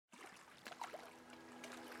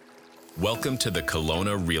Welcome to the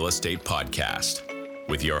Kelowna Real Estate Podcast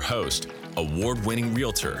with your host, award-winning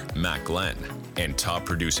realtor Matt Glenn, and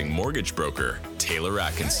top-producing mortgage broker Taylor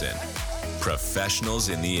Atkinson. Professionals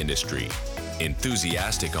in the industry,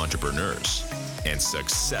 enthusiastic entrepreneurs, and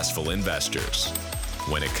successful investors.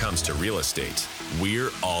 When it comes to real estate,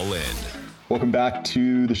 we're all in. Welcome back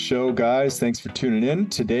to the show, guys. Thanks for tuning in.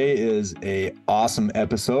 Today is an awesome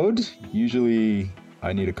episode. Usually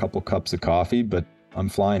I need a couple cups of coffee, but I'm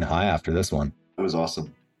flying high after this one. It was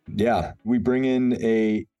awesome. Yeah, we bring in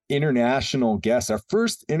a international guest, our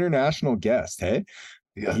first international guest. Hey,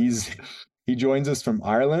 Yeah. He joins us from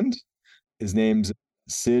Ireland. His name's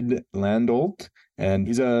Sid Landolt, and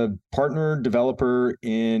he's a partner developer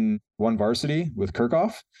in Varsity with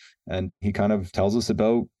Kirchhoff. And he kind of tells us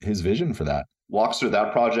about his vision for that. Walks through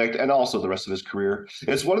that project and also the rest of his career.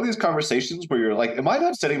 It's one of these conversations where you're like, am I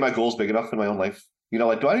not setting my goals big enough in my own life? You know,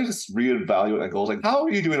 like, do I need to reevaluate my goals? Like, how are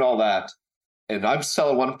you doing all that? And I'm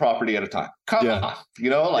selling one property at a time. Come on. You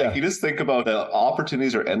know, like you just think about the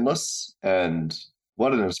opportunities are endless, and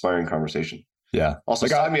what an inspiring conversation. Yeah. Also,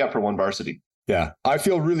 sign me up for Varsity. Yeah. I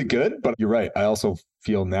feel really good, but you're right. I also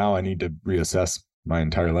feel now I need to reassess my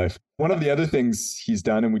entire life. One of the other things he's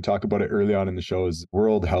done, and we talk about it early on in the show, is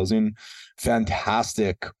World Housing.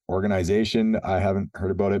 Fantastic organization. I haven't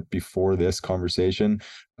heard about it before this conversation.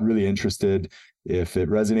 Really interested. If it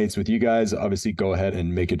resonates with you guys, obviously go ahead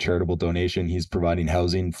and make a charitable donation. He's providing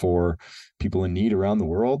housing for people in need around the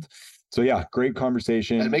world. So yeah, great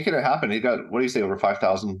conversation. And making it happen. He got, what do you say, over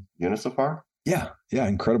 5,000 units so far? Yeah,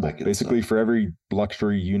 incredible. Basically, for every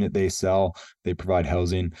luxury unit they sell, they provide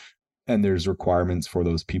housing. And there's requirements for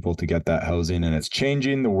those people to get that housing, and it's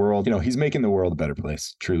changing the world. You know, he's making the world a better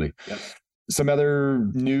place, truly. Yep. Some other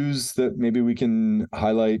news that maybe we can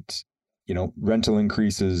highlight, you know, rental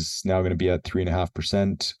increase is now going to be at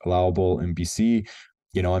 3.5% allowable in BC.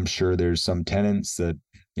 You know, I'm sure there's some tenants that,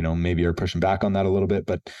 you know, maybe are pushing back on that a little bit,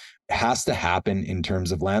 but it has to happen in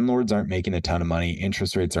terms of landlords aren't making a ton of money.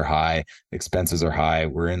 Interest rates are high, expenses are high.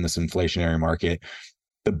 We're in this inflationary market.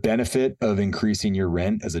 The benefit of increasing your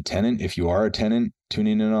rent as a tenant, if you are a tenant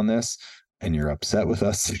tuning in on this and you're upset with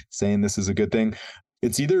us saying this is a good thing,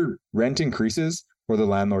 it's either rent increases or the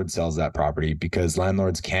landlord sells that property, because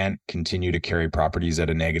landlords can't continue to carry properties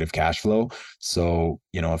at a negative cash flow. So,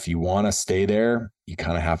 you know, if you want to stay there, you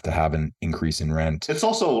kind of have to have an increase in rent. It's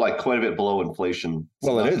also like quite a bit below inflation.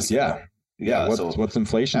 Well, it is. Yeah. What's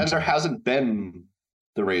inflation? And there hasn't been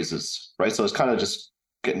the raises, right? So it's kind of just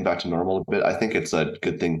getting back to normal a bit. I think it's a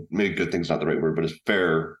good thing. Maybe good thing's not the right word, but it's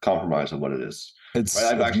fair compromise on what it is. It's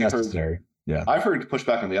right? I've actually necessary. I've heard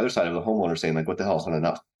pushback on the other side of the homeowner saying like, what the hell is not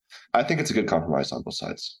enough? I think it's a good compromise on both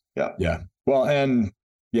sides. Yeah. Well, and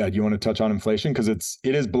do you want to touch on inflation? Because it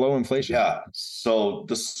is below inflation. Yeah. So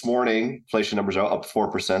this morning, inflation numbers are up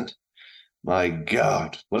 4%. My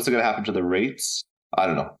God, what's going to happen to the rates? I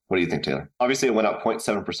don't know. What do you think, Taylor? Obviously, it went up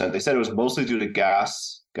 0.7%. They said it was mostly due to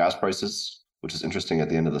gas prices, which is interesting at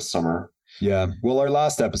the end of the summer. Yeah. Well, our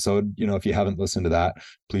last episode, you know, if you haven't listened to that,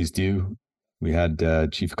 please do. We had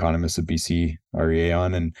Chief Economist of BC, REA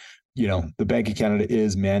on, and, you know, the Bank of Canada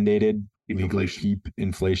is mandated legally keep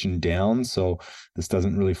inflation down. So this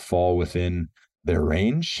doesn't really fall within their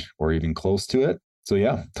range or even close to it. So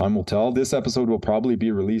yeah, time will tell. This episode will probably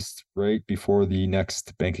be released right before the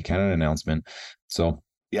next Bank of Canada announcement. So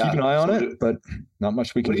keep an eye on it, but not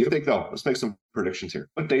much we can do. What do you think, though? Let's make some predictions here.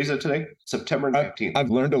 What day is it today? September 19th.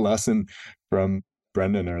 I've learned a lesson from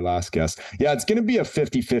Brendan, our last guest. Yeah, it's going to be a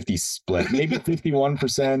 50-50 split, maybe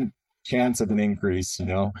 51% chance of an increase. You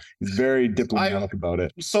know, he's very diplomatic about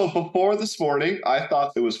it. So before this morning, I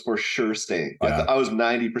thought it was for sure staying. Yeah. I was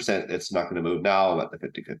 90%. It's not going to move. Now I'm at the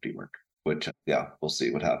 50-50 mark, which, we'll see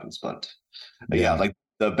what happens. But like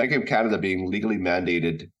the Bank of Canada being legally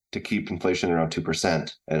mandated to keep inflation around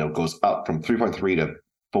 2%, and it goes up from 3.3 to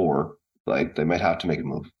 4, like they might have to make a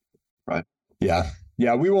move, right?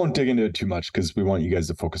 Yeah, we won't dig into it too much because we want you guys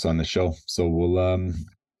to focus on the show. So we'll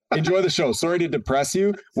enjoy the show. Sorry to depress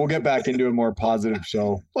you. We'll get back into a more positive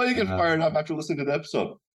show. Well, you get fired up after listening to the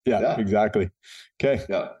episode. Yeah, exactly. Okay.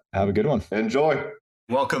 Yeah. Have a good one. Enjoy.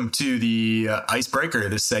 Welcome to the Icebreaker.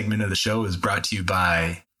 This segment of the show is brought to you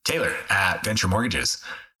by Taylor at Venture Mortgages.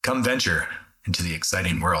 Come venture into the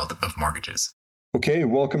exciting world of mortgages. Okay,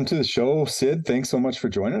 welcome to the show, Sid. Thanks so much for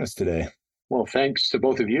joining us today. Well, thanks to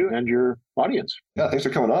both of you and your audience. Yeah, thanks for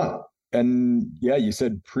coming on. And yeah, you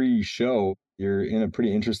said pre-show, you're in a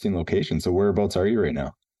pretty interesting location. So whereabouts are you right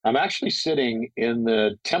now? I'm actually sitting in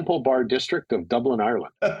the Temple Bar district of Dublin,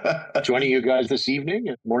 Ireland, joining you guys this evening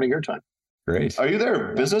at morning your time. Great. Are you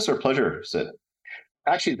there business or pleasure, Sid?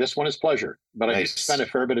 Actually, this one is pleasure, but nice. I spent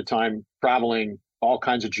a fair bit of time traveling all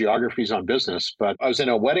kinds of geographies on business. But I was in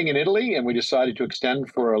a wedding in Italy, and we decided to extend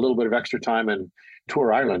for a little bit of extra time and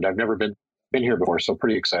tour Ireland. I've never been here before, so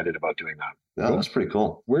pretty excited about doing that. Yeah, that's pretty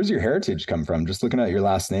cool. Where's your heritage come from? Just looking at your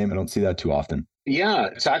last name, I don't see that too often. Yeah,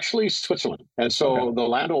 it's actually Switzerland. And so the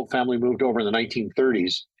Landolt family moved over in the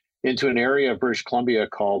 1930s into an area of British Columbia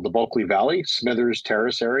called the Bulkley Valley, Smithers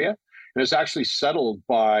Terrace area. And it's actually settled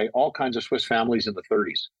by all kinds of Swiss families in the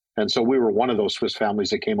 30s. And so we were one of those Swiss families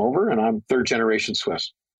that came over, and I'm third generation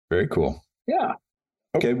Swiss. Very cool. Yeah.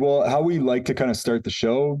 Okay, well, how we like to kind of start the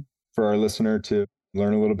show for our listener to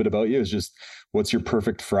learn a little bit about you is just, what's your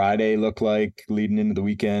perfect Friday look like leading into the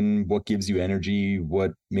weekend? What gives you energy?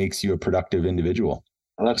 What makes you a productive individual?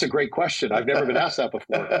 Well, that's a great question. I've never been asked that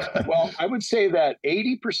before. Well, I would say that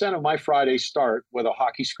 80% of my Fridays start with a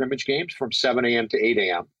hockey scrimmage games from 7 a.m. to 8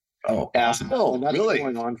 a.m. Oh, awesome. And that's really?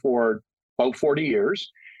 been going on for about 40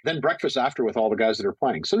 years. Then breakfast after with all the guys that are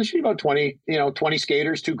playing. So there's usually about 20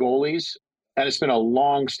 skaters, 2 goalies. And it's been a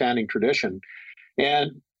long-standing tradition.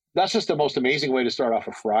 And that's just the most amazing way to start off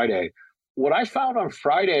a Friday. What I found on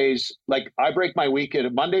Fridays, like I break my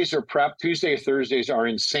weekend. Mondays are prep. Tuesday, Thursdays are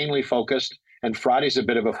insanely focused. And Friday's a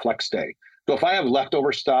bit of a flex day. So if I have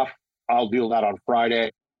leftover stuff, I'll do that on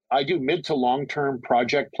Friday. I do mid to long-term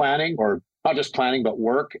project planning, or not just planning, but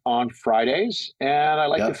work on Fridays. And I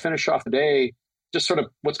like to finish off the day, just sort of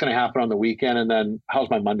what's going to happen on the weekend. And then how's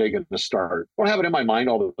my Monday going to start? I don't have it in my mind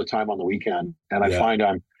all the time on the weekend. And I find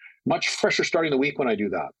I'm much fresher starting the week when I do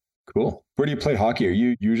that. Cool. Where do you play hockey? Are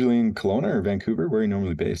you usually in Kelowna or Vancouver? Where are you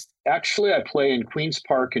normally based? Actually, I play in Queen's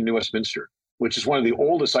Park in New Westminster, which is one of the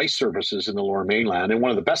oldest ice surfaces in the Lower Mainland and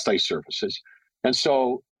one of the best ice surfaces. And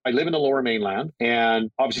so I live in the Lower Mainland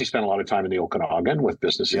and obviously spend a lot of time in the Okanagan with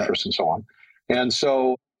business interests and so on. And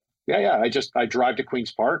so, I drive to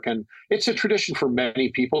Queen's Park, and it's a tradition for many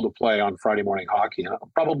people to play on Friday morning hockey.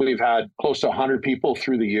 Probably we've had close to 100 people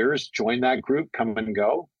through the years join that group, come and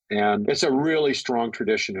go. And it's a really strong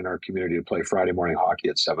tradition in our community to play Friday morning hockey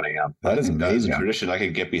at 7 a.m. That is amazing. That is a tradition I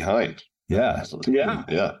can get behind. Yeah.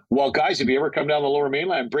 Yeah. Well, guys, if you ever come down the Lower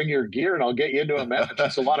Mainland, bring your gear and I'll get you into a match.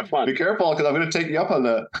 It's a lot of fun. Be careful, because I'm going to take you up on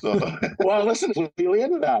that. So. Well, listen, really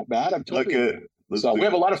into that, Matt. I'm totally so we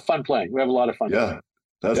have a lot of fun playing.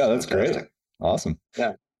 That's great. Awesome.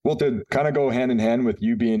 Yeah. Well, to kind of go hand in hand with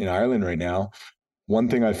you being in Ireland right now, one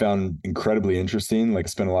thing I found incredibly interesting, like I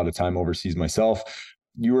spent a lot of time overseas myself.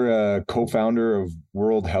 You were a co-founder of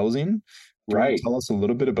World Housing. Can you tell us a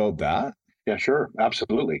little bit about that? Yeah, sure.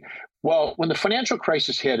 Absolutely. Well, when the financial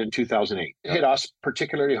crisis hit in 2008, it hit us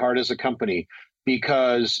particularly hard as a company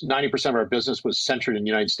because 90% of our business was centered in the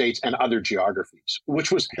United States and other geographies,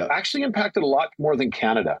 which was actually impacted a lot more than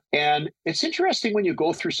Canada. And it's interesting when you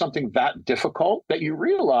go through something that difficult that you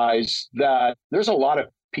realize that there's a lot of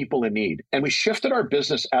people in need. And we shifted our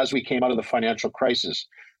business as we came out of the financial crisis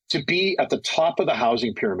to be at the top of the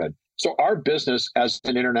housing pyramid. So our business as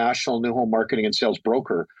an international new home marketing and sales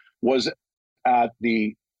broker was at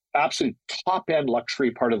the absolute top end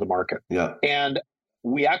luxury part of the market. Yeah. And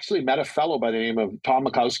we actually met a fellow by the name of Tom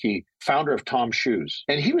Mikowski, founder of Tom's Shoes.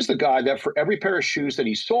 And he was the guy that for every pair of shoes that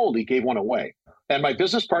he sold, he gave one away. And my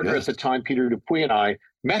business partner at the time, Peter Dupuy, and I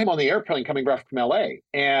met him on the airplane coming back from LA.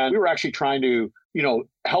 And we were actually trying to,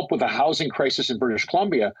 help with the housing crisis in British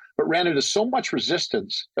Columbia, but ran into so much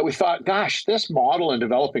resistance that we thought, gosh, this model in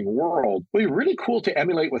developing world would be really cool to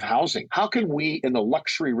emulate with housing. How can we in the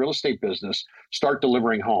luxury real estate business start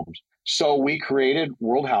delivering homes? So we created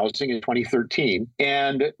World Housing in 2013,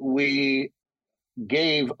 and we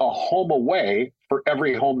gave a home away for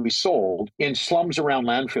every home we sold in slums around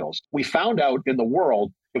landfills. We found out in the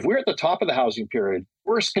world, if we're at the top of the housing pyramid,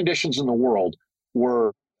 worst conditions in the world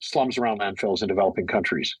were slums around landfills in developing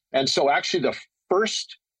countries. And so actually the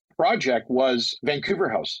first project was Vancouver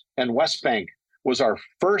House, and West Bank was our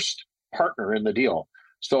first partner in the deal.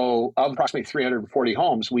 So of approximately 340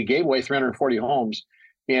 homes, we gave away 340 homes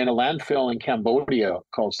in a landfill in Cambodia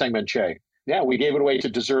called Sangmenche. Yeah, we gave it away to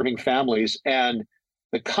deserving families. And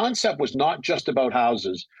the concept was not just about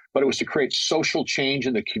houses, but it was to create social change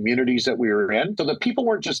in the communities that we were in. So the people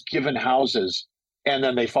weren't just given houses and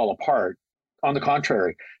then they fall apart. On the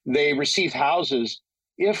contrary, they received houses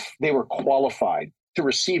if they were qualified to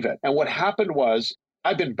receive it. And what happened was,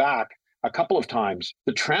 I've been back a couple of times.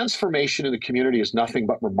 The transformation in the community is nothing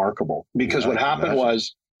but remarkable, because what happened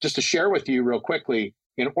was, just to share with you real quickly,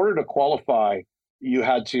 in order to qualify, you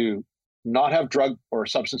had to not have drug or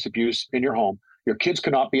substance abuse in your home. Your kids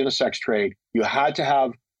could not be in the sex trade. You had to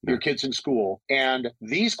have your kids in school. And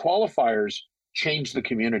these qualifiers changed the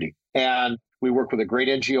community. And We work with a great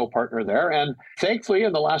NGO partner there. And thankfully,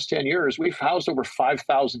 in the last 10 years, we've housed over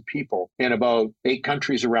 5,000 people in about 8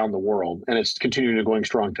 countries around the world. And it's continuing to going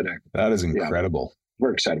strong today. That is incredible.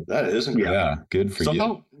 We're excited. That is incredible. Yeah, good for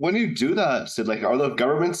you. When you do that, Sid, like, are the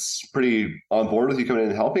governments pretty on board with you coming in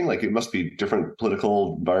and helping? Like, it must be different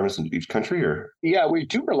political environments in each country, or? Yeah, we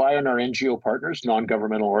do rely on our NGO partners,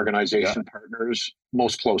 non-governmental organization partners,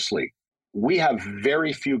 most closely. We have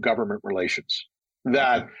very few government relations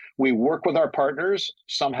that we work with our partners.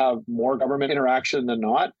 Some have more government interaction than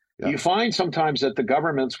not. Yeah. You find sometimes that the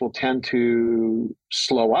governments will tend to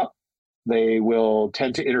slow up. They will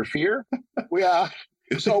tend to interfere.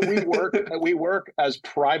 So we work as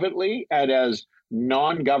privately and as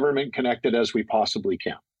non-government connected as we possibly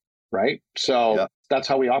can, right? So that's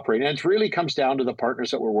how we operate. And it really comes down to the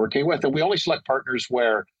partners that we're working with. And we only select partners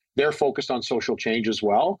where they're focused on social change as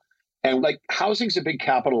well. And like, housing's a big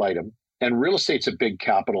capital item and real estate's a big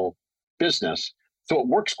capital business. So it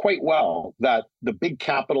works quite well that the big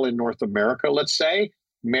capital in North America, let's say,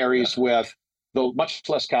 marries with the much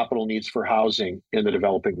less capital needs for housing in the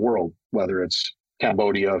developing world, whether it's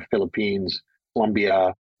Cambodia, Philippines,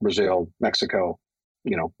 Colombia, Brazil, Mexico,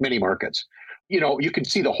 many markets. You can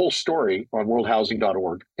see the whole story on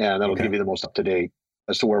worldhousing.org, and that'll give you the most up-to-date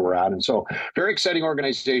as to where we're at. And so very exciting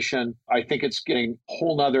organization. I think it's getting a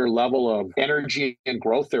whole nother level of energy and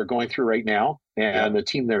growth they're going through right now. And the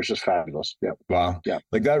team there is just fabulous. Yeah. Wow. Yeah.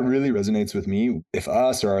 Like, that really resonates with me. If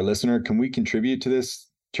us or our listener, can we contribute to this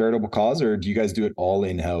charitable cause, or do you guys do it all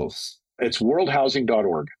in-house? It's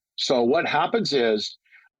worldhousing.org. So what happens is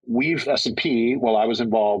we've, S&P, while I was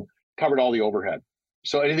involved, covered all the overhead.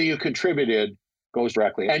 So anything you contributed goes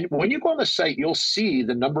directly. And when you go on the site, you'll see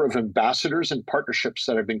the number of ambassadors and partnerships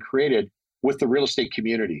that have been created with the real estate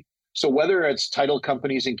community. So whether it's title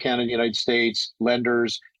companies in Canada, United States,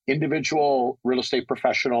 lenders, individual real estate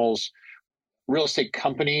professionals, real estate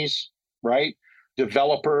companies, right?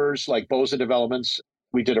 Developers like Boza Developments.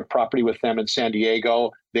 We did a property with them in San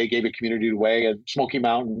Diego. They gave a community away in Smoky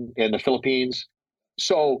Mountain in the Philippines.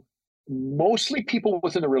 So mostly people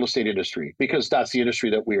within the real estate industry, because that's the industry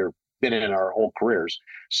that we've been in our whole careers.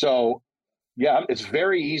 So yeah, it's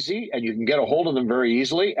very easy and you can get a hold of them very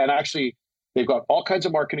easily. And actually, they've got all kinds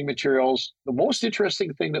of marketing materials. The most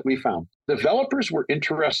interesting thing that we found, developers were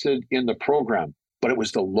interested in the program, but it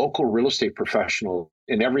was the local real estate professional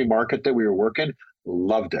in every market that we were working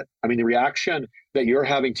loved it. I mean, the reaction that you're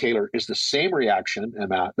having, Taylor, is the same reaction,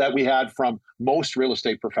 Matt, that we had from most real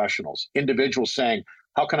estate professionals, individuals saying,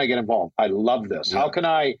 how can I get involved? I love this. Yeah. How can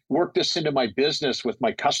I work this into my business with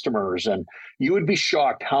my customers? And you would be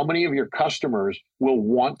shocked how many of your customers will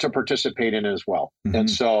want to participate in it as well. Mm-hmm. And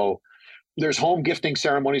so there's home gifting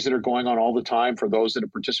ceremonies that are going on all the time for those that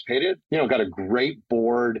have participated. Got a great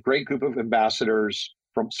board, great group of ambassadors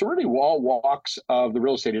from certainly all walks of the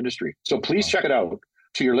real estate industry. So please check it out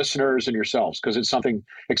to your listeners and yourselves, because it's something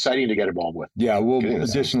exciting to get involved with. Yeah, we'll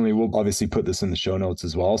obviously put this in the show notes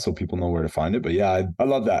as well, so people know where to find it. But yeah, I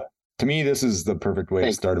love that. To me, this is the perfect way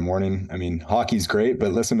to start a morning. I mean, hockey's great,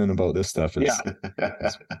 but listening about this stuff is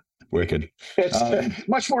it's wicked. It's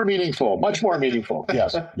much more meaningful.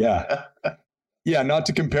 Yes. Yeah. Yeah, not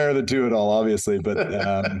to compare the two at all, obviously, but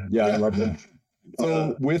yeah, I love that.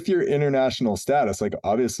 So with your international status, like,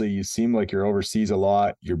 obviously you seem like you're overseas a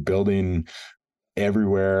lot, you're building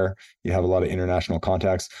everywhere, you have a lot of international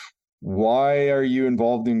contacts. Why are you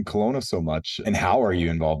involved in Kelowna so much? And how are you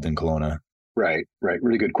involved in Kelowna? Right.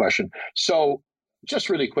 Really good question. So just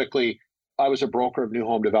really quickly, I was a broker of new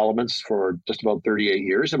home developments for just about 38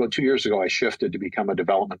 years. About 2 years ago, I shifted to become a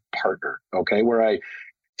development partner, where I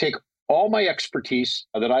take all my expertise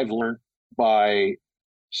that I've learned by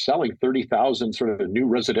selling 30,000 sort of new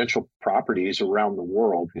residential properties around the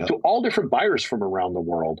world to all different buyers from around the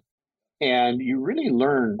world. And you really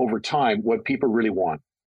learn over time what people really want,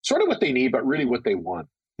 sort of what they need, but really what they want.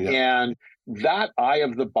 Yeah. And that eye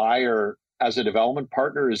of the buyer as a development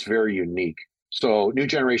partner is very unique. So New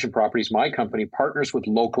Generation Properties, my company, partners with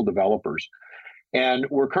local developers. And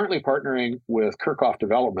we're currently partnering with Kirchhoff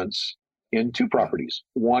Developments in 2 properties,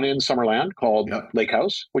 one in Summerland called Lake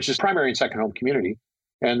House, which is primary and second home community.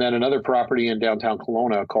 And then another property in downtown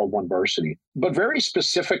Kelowna called One Varsity. But very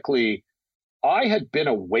specifically, I had been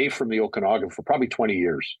away from the Okanagan for probably 20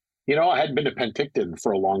 years. I hadn't been to Penticton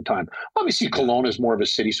for a long time. Obviously, Kelowna is more of a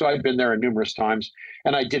city, so I'd been there numerous times.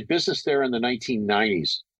 And I did business there in the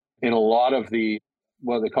 1990s in a lot of the,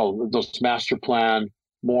 what they call those master plan,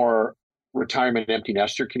 more retirement empty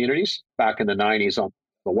nester communities back in the 90s on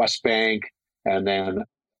the West Bank, and then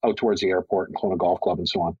out towards the airport and Kelowna Golf Club and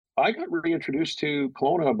so on. I got reintroduced to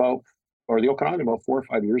Kelowna about or the Okanagan about 4 or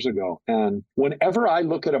 5 years ago. And whenever I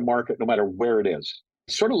look at a market, no matter where it is,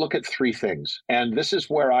 I sort of look at three things. And this is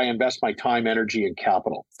where I invest my time, energy, and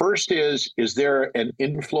capital. First is there an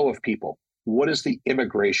inflow of people? What is the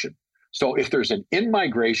immigration? So if there's an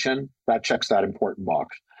in-migration, that checks that important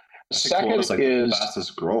box. Second is the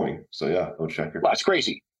fastest growing. So yeah, go check your. Well, it's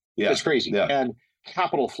crazy. Yeah, it's crazy. Yeah. And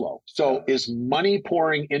capital flow. So is money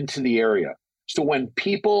pouring into the area? So when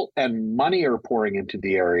people and money are pouring into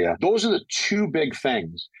the area, those are the two big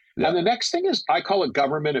things. Yeah. And the next thing is, I call it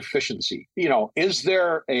government efficiency. Is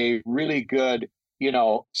there a really good,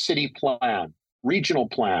 city plan, regional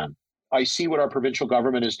plan? I see what our provincial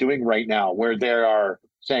government is doing right now, where they are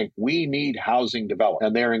saying we need housing development,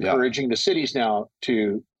 and they're encouraging the cities now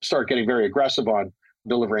to start getting very aggressive on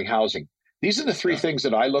delivering housing. These are the three things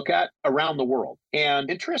that I look at around the world. And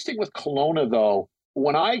interesting with Kelowna, though,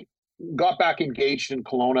 when I got back engaged in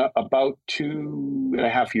Kelowna about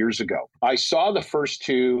 2.5 years ago, I saw the first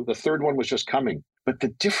two. The third one was just coming. But the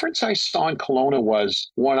difference I saw in Kelowna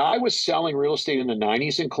was when I was selling real estate in the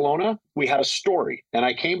 90s in Kelowna, we had a story. And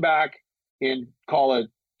I came back in, call it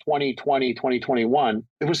 2020, 2021,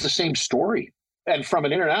 it was the same story. And from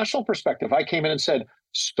an international perspective, I came in and said,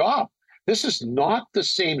 stop. This is not the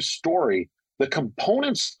same story. The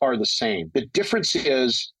components are the same. The difference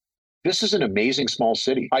is this is an amazing small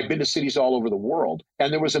city. I've been to cities all over the world.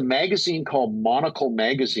 And there was a magazine called Monocle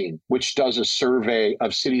Magazine, which does a survey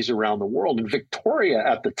of cities around the world. And Victoria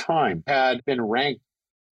at the time had been ranked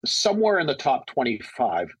somewhere in the top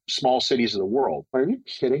 25 small cities of the world. Are you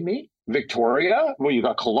kidding me? Victoria? Well, you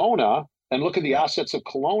got Kelowna, and look at the assets of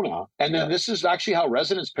Kelowna. And then this is actually how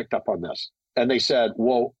residents picked up on this. And they said,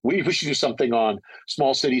 well, we should do something on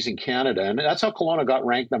small cities in Canada. And that's how Kelowna got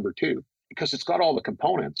ranked number 2, because it's got all the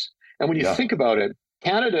components. And when you think about it,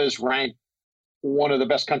 Canada is ranked one of the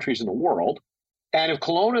best countries in the world. And if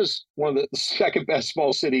Kelowna is one of the second best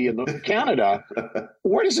small city in Canada,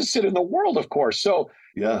 where does it sit in the world, of course? So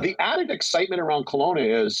the added excitement around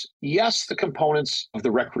Kelowna is, yes, the components of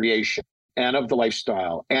the recreation and of the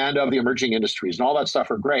lifestyle and of the emerging industries and all that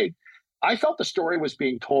stuff are great. I felt the story was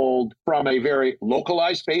being told from a very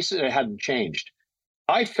localized basis and it hadn't changed.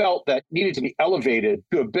 I felt that needed to be elevated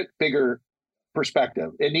to a bit bigger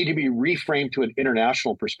perspective. It needed to be reframed to an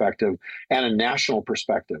international perspective and a national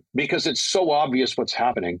perspective, because it's so obvious what's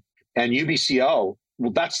happening. And UBCO,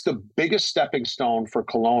 well, that's the biggest stepping stone for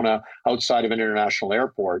Kelowna outside of an international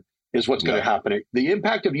airport is what's going to happen. The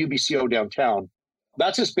impact of UBCO downtown,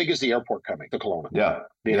 that's as big as the airport coming to Kelowna.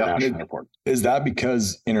 The international airport. Is that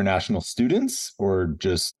because international students or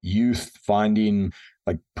just youth finding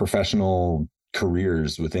like professional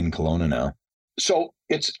careers within Kelowna now? So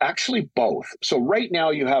it's actually both. So right now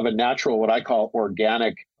you have a natural, what I call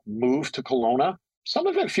organic move to Kelowna. Some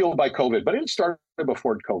of it fueled by COVID, but it started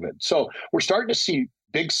before COVID. So we're starting to see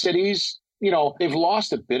big cities, they've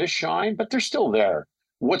lost a bit of shine, but they're still there.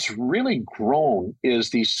 What's really grown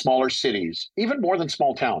is these smaller cities, even more than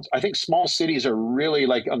small towns. I think small cities are really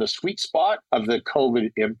like on the sweet spot of the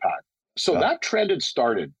COVID impact. So that trend had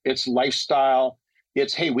started. It's lifestyle.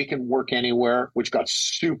 It's, hey, we can work anywhere, which got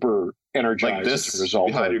super energized like this as a result.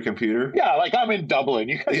 Behind your computer? Yeah, like I'm in Dublin.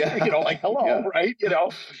 You guys, like, hello, right?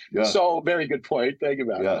 So very good point. Thank you,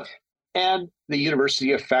 Matt. And the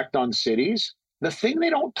university effect on cities. The thing they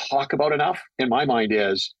don't talk about enough, in my mind,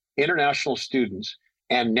 is international students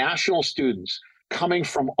and national students coming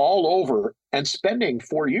from all over and spending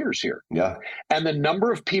 4 years here. And the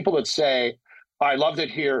number of people that say, I loved it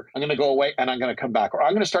here, I'm going to go away and I'm going to come back, or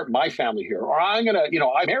I'm going to start my family here, or I'm going to,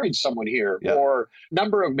 I married someone here, or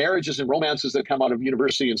number of marriages and romances that come out of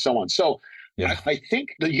university and so on. So I think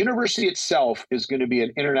the university itself is going to be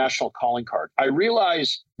an international calling card. I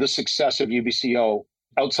realize the success of UBCO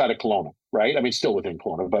outside of Kelowna, right? I mean, still within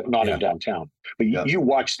Kelowna, but not in downtown. But you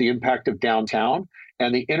watch the impact of downtown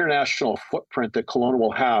and the international footprint that Kelowna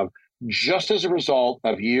will have just as a result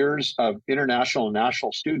of years of international and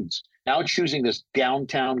national students now choosing this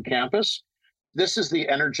downtown campus. This is the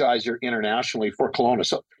energizer internationally for Kelowna.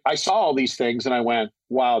 So I saw all these things and I went,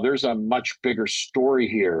 wow, there's a much bigger story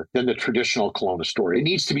here than the traditional Kelowna story. It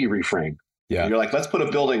needs to be reframed. You're like, let's put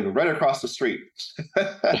a building right across the street.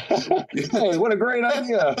 Hey, what a great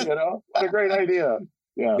idea. What a great idea.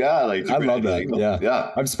 I love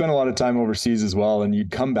that. I've spent a lot of time overseas as well, and you'd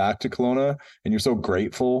come back to Kelowna and you're so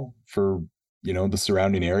grateful for the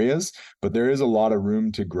surrounding areas, but there is a lot of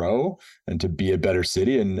room to grow and to be a better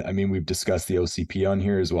city. And I mean, we've discussed the OCP on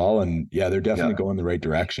here as well, and they're definitely going the right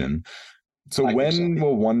direction. So when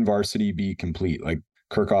will One Varsity be complete? Like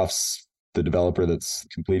Kirchhoff's the developer that's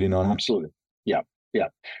completing on it? Absolutely.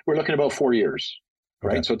 We're looking at about 4 years,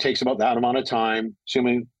 right? So it takes about that amount of time,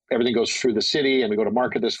 assuming everything goes through the city and we go to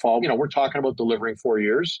market this fall, we're talking about delivering 4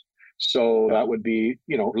 years. So that would be,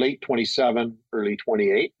 late 27, early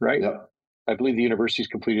 28, right? Yep. I believe the university is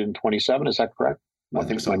completed in 27. Is that correct? I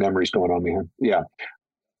think so. My memory's going on me here. Yeah.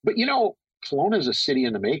 But, Kelowna is a city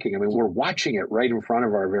in the making. I mean, we're watching it right in front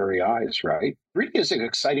of our very eyes, right? Really is an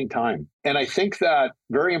exciting time. And I think that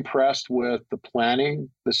very impressed with the planning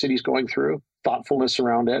the city's going through, thoughtfulness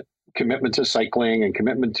around it, commitment to cycling and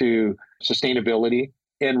commitment to sustainability,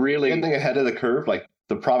 and really getting ahead of the curve. Like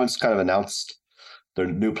the province kind of announced their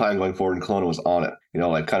new plan going forward, and Kelowna was on it,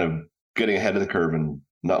 like kind of getting ahead of the curve and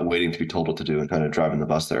not waiting to be told what to do and kind of driving the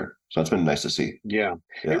bus there. So it's been nice to see. Yeah,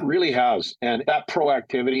 it really has. And that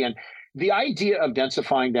proactivity and the idea of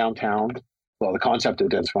densifying downtown, well, the concept of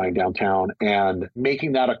densifying downtown and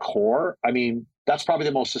making that a core, I mean, that's probably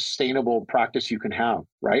the most sustainable practice you can have,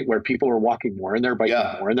 right? Where people are walking more and they're biking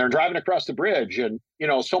more and they're driving across the bridge. And,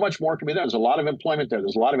 so much more can be there. There's a lot of employment there.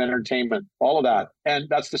 There's a lot of entertainment, all of that. And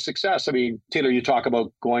that's the success. I mean, Taylor, you talk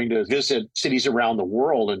about going to visit cities around the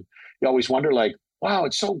world and you always wonder like, wow,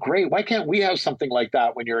 it's so great. Why can't we have something like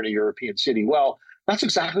that when you're in a European city? Well, that's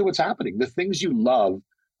exactly what's happening. The things you love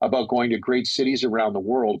about going to great cities around the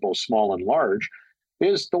world, both small and large,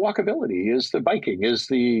 is the walkability, is the biking, is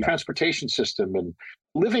the transportation system, and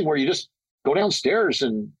living where you just go downstairs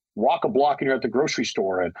and walk a block and you're at the grocery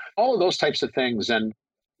store and all of those types of things. And,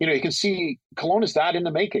 you can see Kelowna is that in the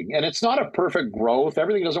making. And it's not a perfect growth.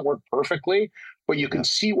 Everything doesn't work perfectly, but you can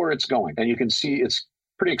see where it's going. And you can see it's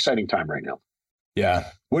pretty exciting time right now. Yeah.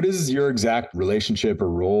 What is your exact relationship or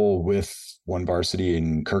role with One Varsity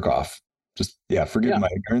in Kirkhoff? Just, forgive my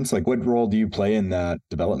ignorance. Like, what role do you play in that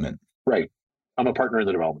development? Right. I'm a partner in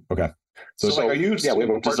the development. Okay. So are you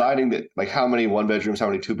designing like how many 1 bedrooms, how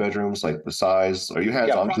many 2 bedrooms, like the size? Are you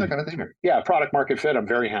hands-on to that kind of thing? Or? Yeah, product market fit. I'm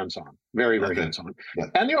very hands-on, very hands-on. Yeah.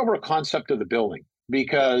 And the overall concept of the building,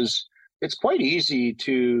 because it's quite easy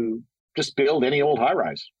to just build any old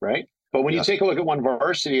high-rise, right? But when you take a look at One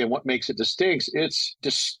Varsity and what makes it distinct, it's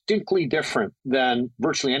distinctly different than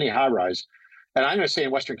virtually any high-rise. And I'm going to say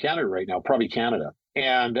in Western Canada right now, probably Canada.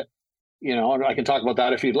 And I can talk about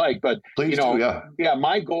that if you'd like, but please do,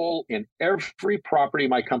 my goal in every property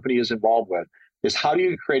my company is involved with is how do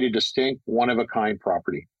you create a distinct one-of-a-kind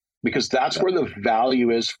property? Because that's where the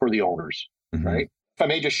value is for the owners, right? If I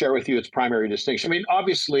may just share with you its primary distinction. I mean,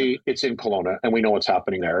 obviously it's in Kelowna and we know what's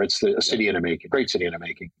happening there. It's a city in the making, great city in the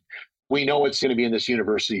making. We know it's going to be in this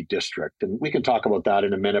university district, and we can talk about that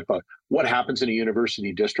in a minute, but what happens in a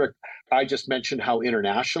university district? I just mentioned how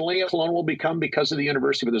internationally Kelowna will become because of the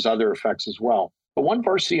university, but there's other effects as well. But One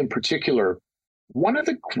Varsity in particular, one of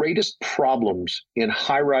the greatest problems in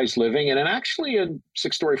high-rise living, and actually in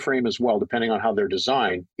 6-story frame as well, depending on how they're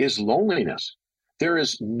designed, is loneliness. There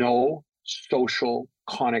is no social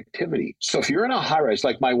connectivity. So if you're in a high-rise,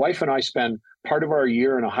 like my wife and I spend part of our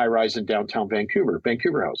year in a high-rise in downtown Vancouver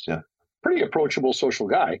House. Yeah. Pretty approachable social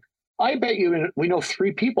guy. I bet you we know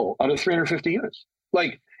 3 people out of 350 units.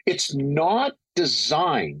 Like, it's not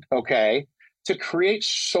designed, to create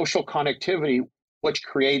social connectivity, which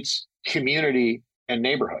creates community and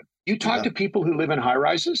neighborhood. You talk to people who live in high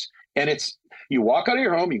rises, and you walk out of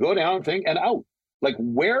your home, you go down and out. Like,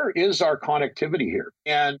 where is our connectivity here?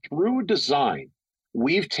 And through design,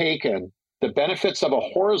 we've taken the benefits of a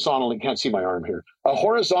horizontal, you can't see my arm here, a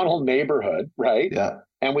horizontal neighborhood, right? Yeah.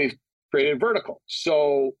 And we've created vertical.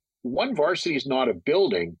 So One Varsity is not a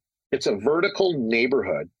building, it's a vertical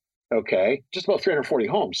neighborhood, just about 340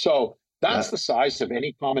 homes. So that's the size of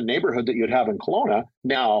any common neighborhood that you'd have in Kelowna.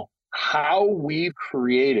 Now, how we've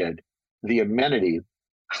created the amenity,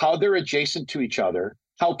 how they're adjacent to each other,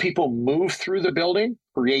 how people move through the building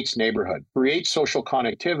creates neighborhood, creates social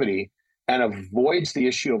connectivity, and avoids the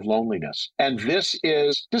issue of loneliness. And this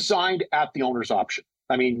is designed at the owner's option.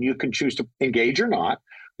 I mean, you can choose to engage or not,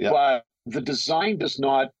 but the design does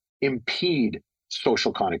not impede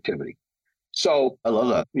social connectivity. So I love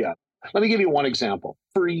that. Yeah. Let me give you one example.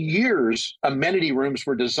 For years, amenity rooms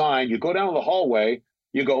were designed. You go down the hallway,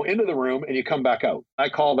 you go into the room, and you come back out. I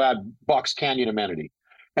call that box canyon amenity.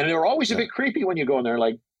 And they're always a bit creepy when you go in there,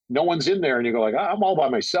 like no one's in there, and you go like, I'm all by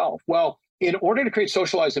myself. Well, in order to create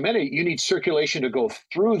socialized amenity, you need circulation to go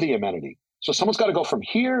through the amenity. So someone's got to go from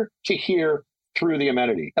here to here through the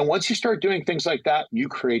amenity. And once you start doing things like that, you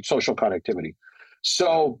create social connectivity.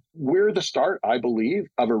 So we're the start, I believe,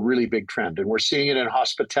 of a really big trend. And we're seeing it in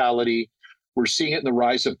hospitality. We're seeing it in the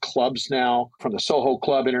rise of clubs now, from the Soho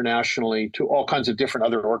Club internationally to all kinds of different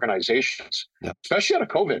other organizations, especially out of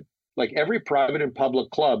COVID. Like every private and public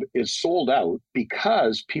club is sold out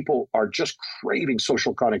because people are just craving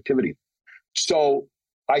social connectivity. So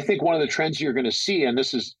I think one of the trends you're going to see, and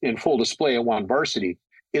this is in full display at One Varsity,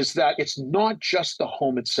 is that it's not just the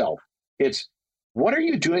home itself. It's what are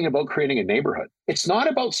you doing about creating a neighborhood? It's not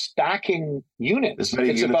about stacking units. As many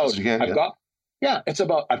it's units about as you can, it's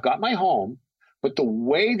about I've got my home, but the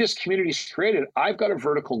way this community is created, I've got a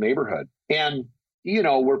vertical neighborhood. And,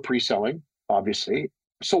 we're pre-selling, obviously.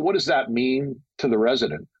 So what does that mean to the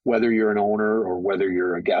resident, whether you're an owner or whether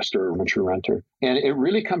you're a guest or a mature renter? And it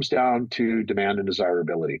really comes down to demand and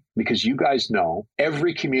desirability, because you guys know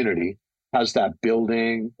every community has that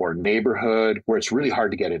building or neighborhood where it's really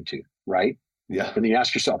hard to get into, right? Yeah. And then you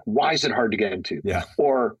ask yourself, why is it hard to get into? Yeah.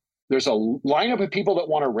 Or there's a lineup of people that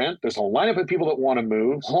want to rent. There's a lineup of people that want to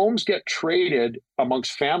move. Homes get traded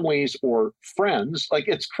amongst families or friends. Like,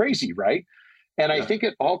 it's crazy, right? And I think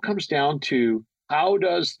it all comes down to, how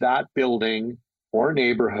does that building or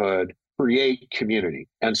neighborhood create community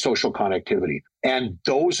and social connectivity? And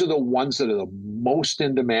those are the ones that are the most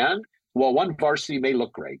in demand. Well, one Varsity may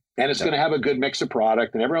look great, and it's going to have a good mix of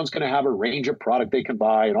product, and everyone's going to have a range of product they can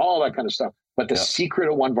buy and all that kind of stuff. But the secret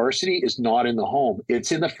of one Varsity is not in the home.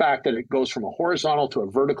 It's in the fact that it goes from a horizontal to a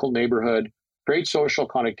vertical neighborhood, create social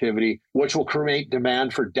connectivity, which will create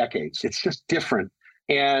demand for decades. It's just different.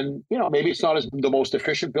 And, maybe it's not the most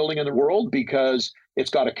efficient building in the world because it's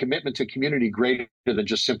got a commitment to community greater than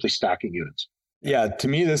just simply stacking units. Yeah, to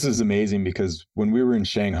me, this is amazing because when we were in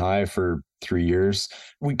Shanghai for 3 years,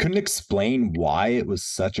 we couldn't explain why it was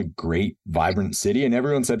such a great, vibrant city. And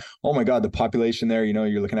everyone said, oh my God, the population there,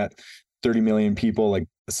 you're looking at 30 million people, like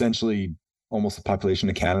essentially almost the population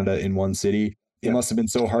of Canada in one city. It must have been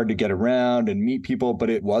so hard to get around and meet people, but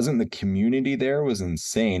it wasn't. The community there was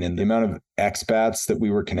insane. And the amount of expats that we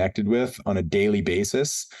were connected with on a daily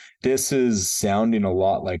basis, this is sounding a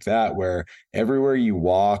lot like that, where everywhere you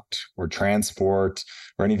walked or transport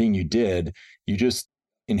or anything you did, you just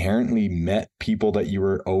inherently met people that you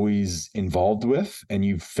were always involved with. And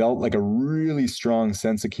you felt like a really strong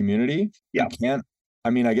sense of community. Yeah.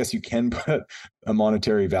 I guess you can put a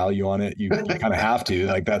monetary value on it. You kind of have to,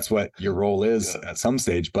 like, that's what your role is at some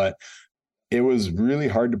stage, but it was really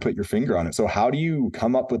hard to put your finger on it. So how do you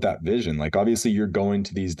come up with that vision? Like, obviously you're going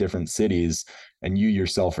to these different cities and you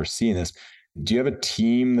yourself are seeing this. Do you have a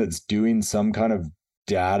team that's doing some kind of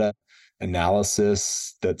data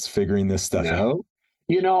analysis that's figuring this stuff out?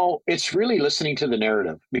 It's really listening to the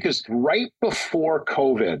narrative, because right before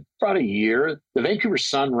COVID, about a year, the Vancouver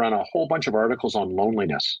Sun ran a whole bunch of articles on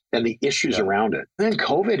loneliness and the issues around it. Then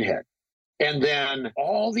COVID hit. And then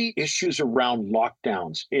all the issues around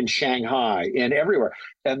lockdowns in Shanghai and everywhere,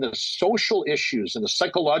 and the social issues and the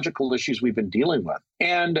psychological issues we've been dealing with.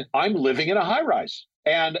 And I'm living in a high rise.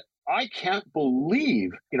 And I can't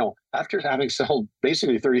believe, after having sold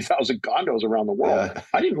basically 30,000 condos around the world,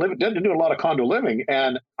 I didn't do a lot of condo living.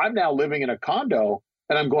 And I'm now living in a condo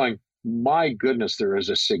and I'm going, my goodness, there is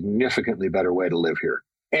a significantly better way to live here.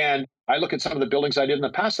 And I look at some of the buildings I did in the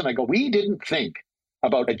past and I go, we didn't think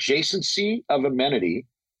about adjacency of amenity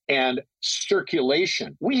and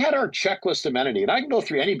circulation. We had our checklist amenity, and I can go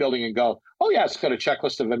through any building and go, oh yeah, it's got a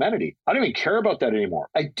checklist of amenity. I don't even care about that anymore.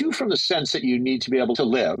 I do, from the sense that you need to be able to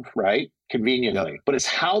live, right, conveniently, but it's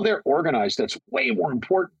how they're organized that's way more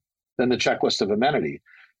important than the checklist of amenity.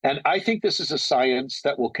 And I think this is a science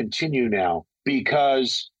that will continue now,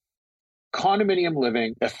 because condominium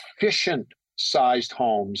living, efficient sized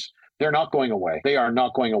homes, they're not going away. They are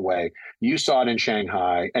not going away. You saw it in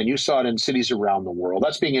Shanghai and you saw it in cities around the world.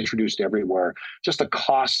 That's being introduced everywhere. Just the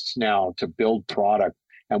costs now to build product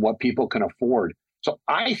and what people can afford. So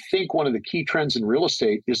I think one of the key trends in real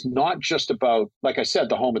estate is not just about, like I said,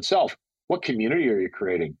 the home itself. What community are you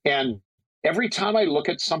creating? And every time I look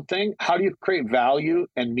at something, how do you create value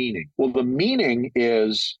and meaning? Well, the meaning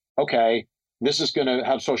is, okay, this is going to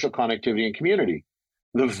have social connectivity and community.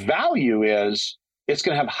 The value is, it's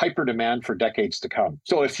going to have hyper demand for decades to come.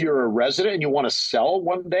 So if you're a resident and you want to sell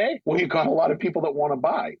one day, well, you've got a lot of people that want to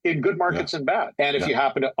buy in good markets and bad. And if you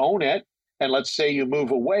happen to own it, and let's say you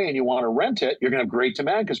move away and you want to rent it, you're going to have great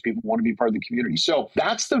demand because people want to be part of the community. So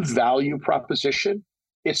that's the value proposition.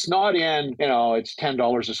 It's not in, it's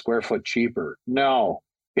 $10 a square foot cheaper. No,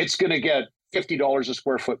 it's going to get $50 a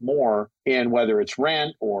square foot more in whether it's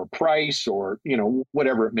rent or price or,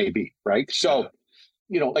 whatever it may be, right? So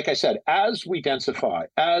like I said, as we densify,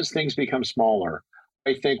 as things become smaller,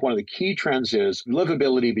 I think one of the key trends is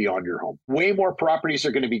livability beyond your home. Way more properties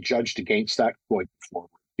are going to be judged against that going forward.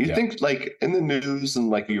 You think, like, in the news and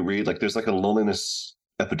like you read, like there's like a loneliness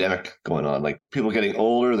epidemic going on, like people getting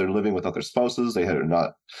older, they're living without their spouses, they are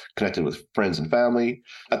not connected with friends and family.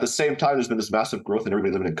 At the same time, there's been this massive growth in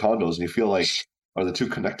everybody living in condos, and you feel like are the two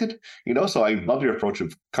connected? So I love your approach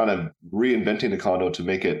of kind of reinventing the condo to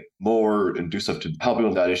make it more conducive to helping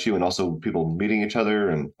with that issue and also people meeting each other.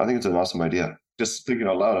 And I think it's an awesome idea. Just thinking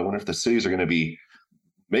out loud, I wonder if the cities are going to be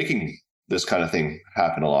making this kind of thing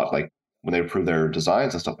happen a lot, like when they approve their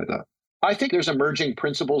designs and stuff like that. I think there's emerging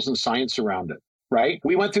principles and science around it, right?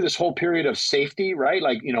 We went through this whole period of safety, right?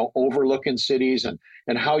 Like, overlooking cities and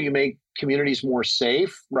how you make communities more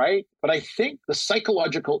safe, right? But I think the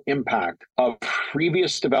psychological impact of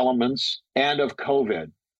previous developments and of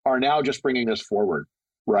COVID are now just bringing this forward,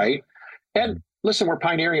 right? And listen, we're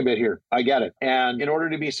pioneering a bit here. I get it. And in order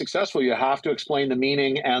to be successful, you have to explain the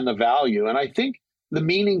meaning and the value. And I think the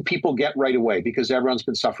meaning people get right away because everyone's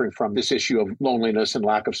been suffering from this issue of loneliness and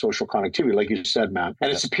lack of social connectivity, like you said, Matt. And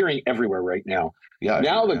it's appearing everywhere right now.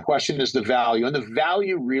 Now the question is the value. And the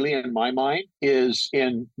value really, in my mind, is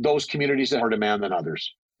in those communities that are more demand than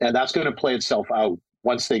others. And that's going to play itself out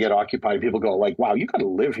once they get occupied. People go like, wow, you got to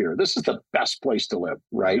live here. This is the best place to live,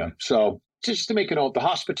 right? Yeah. So just to make a note, the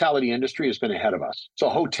hospitality industry has been ahead of us. So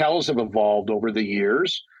hotels have evolved over the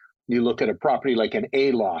years. You look at a property like an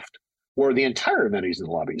A-loft, or the entire amenities in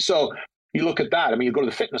the lobby. So you look at that. I mean, you go to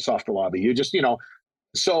the fitness off the lobby. You just,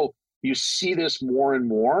 so you see this more and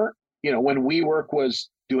more. When WeWork was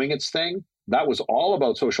doing its thing, that was all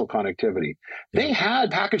about social connectivity. Yeah. They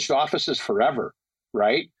had packaged offices forever,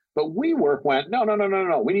 right? But WeWork went,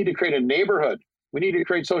 no. We need to create a neighborhood. We need to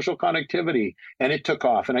create social connectivity. And it took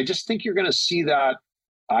off. And I just think you're going to see that.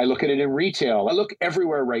 I look at it in retail. I look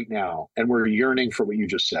everywhere right now, and we're yearning for what you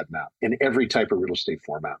just said, Matt, in every type of real estate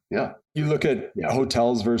format. Yeah. You look at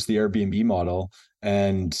hotels versus the Airbnb model,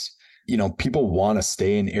 and, people want to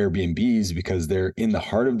stay in Airbnbs because they're in the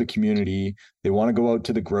heart of the community. They want to go out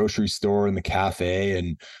to the grocery store and the cafe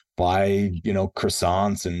and buy,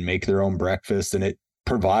 croissants and make their own breakfast. And it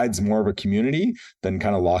provides more of a community than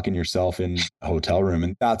kind of locking yourself in a hotel room.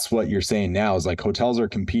 And that's what you're saying now is like hotels are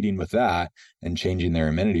competing with that and changing their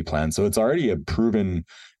amenity plan. So it's already a proven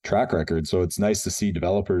track record. So it's nice to see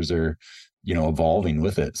developers are, evolving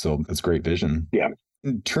with it. So it's great vision. Yeah.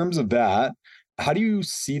 In terms of that, how do you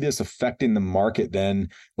see this affecting the market then?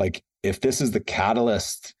 Like if this is the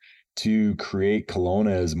catalyst to create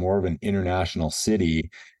Kelowna as more of an international city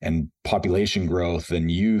and population growth and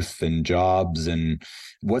youth and jobs, and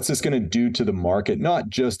what's this going to do to the market? Not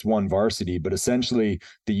just one Varsity, but essentially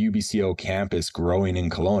the UBCO campus growing in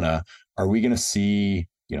Kelowna. Are we going to see,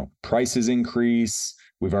 prices increase?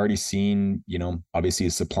 We've already seen, obviously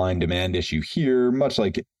a supply and demand issue here, much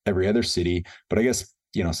like every other city. But I guess,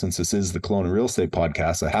 since this is the Kelowna Real Estate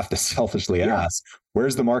Podcast, I have to selfishly ask,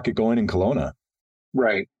 where's the market going in Kelowna?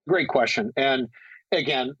 Right. Great question. And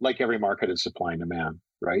again, like every market, it's supply and demand,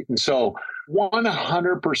 right? And so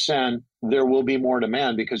 100% there will be more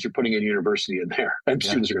demand because you're putting a university in there and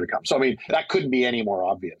students are going to come. So, I mean, that couldn't be any more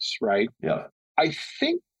obvious, right? Yeah. I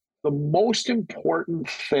think the most important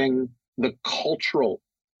thing, the cultural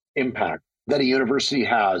impact that a university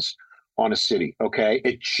has on a city, okay?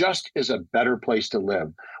 It just is a better place to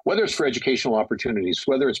live, whether it's for educational opportunities,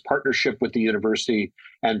 whether it's partnership with the university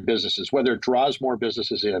and businesses, whether it draws more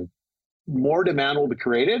businesses in, more demand will be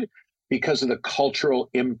created because of the cultural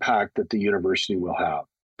impact that the university will have.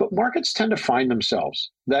 But markets tend to find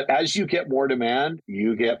themselves that as you get more demand,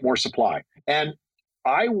 you get more supply. And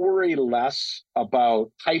I worry less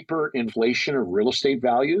about hyperinflation of real estate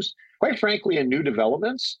values. Quite frankly, in new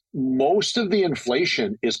developments, most of the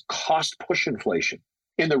inflation is cost push inflation.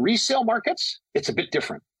 In the resale markets, it's a bit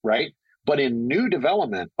different, right? But in new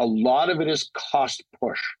development, a lot of it is cost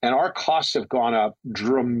push. And our costs have gone up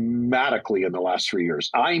dramatically in the last 3 years.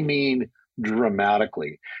 I mean,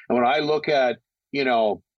 dramatically. And when I look at,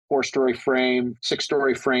 4-story frame,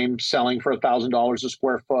 6-story frame selling for $1,000 a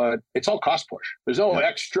square foot, it's all cost push. There's no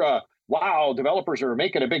extra, wow, developers are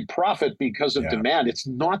making a big profit because of demand. It's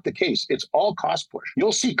not the case. It's all cost push.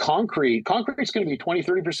 You'll see concrete's going to be 20,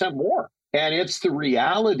 30% more. And it's the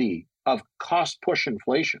reality of cost push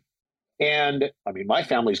inflation. And I mean, my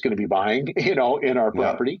family's going to be buying, in our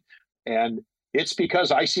property. And it's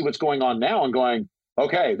because I see what's going on now and going,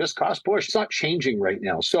 okay, this cost push, it's not changing right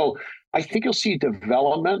now. So I think you'll see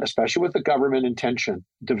development, especially with the government intention,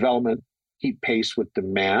 development keep pace with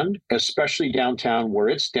demand, especially downtown where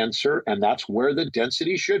it's denser, and that's where the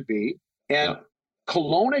density should be. And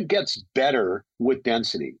Kelowna gets better with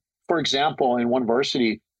density. For example, in one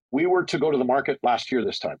Varsity, we were to go to the market last year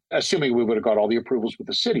this time, assuming we would have got all the approvals with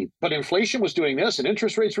the city. But inflation was doing this and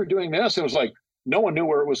interest rates were doing this. It was like, no one knew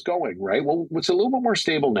where it was going, right? Well, it's a little bit more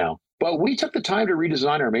stable now. But we took the time to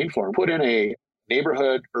redesign our main floor and put in a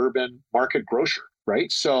neighborhood, urban market grocer,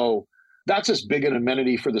 right? So that's as big an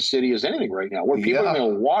amenity for the city as anything right now, where people are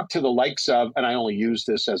going to walk to the likes of, and I only use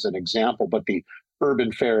this as an example, but the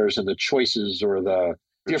urban fairs and the choices or the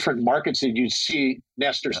different markets that you see.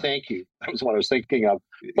 Nestor's, thank you. That was what I was thinking of.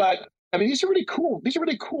 But I mean, these are really cool. These are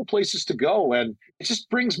really cool places to go. And it just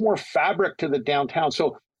brings more fabric to the downtown.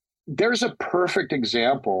 So there's a perfect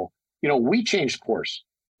example. We changed course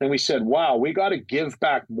and we said, wow, we got to give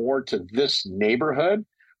back more to this neighborhood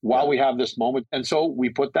while we have this moment. And so we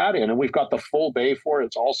put that in, and we've got the full bay for it.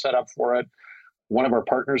 It's all set up for it. One of our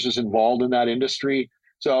partners is involved in that industry.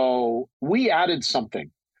 So we added something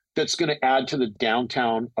that's going to add to the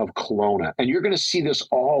downtown of Kelowna. And you're going to see this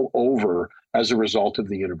all over as a result of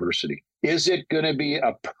the university. Is it going to be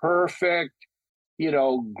a perfect,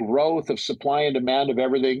 growth of supply and demand of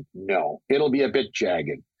everything? No, it'll be a bit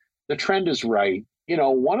jagged. The trend is right.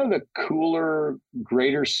 One of the cooler,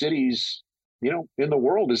 greater cities in the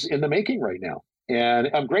world is in the making right now. And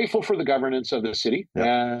I'm grateful for the governance of the city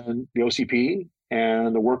and the OCP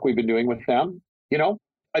and the work we've been doing with them.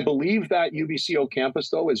 I believe that UBCO campus,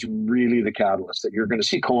 though, is really the catalyst that you're going to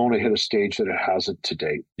see Kelowna hit a stage that it hasn't to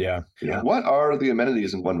date. Yeah. What are the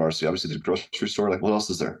amenities in One Varsity? Obviously, the grocery store. Like, what else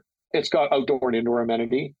is there? It's got outdoor and indoor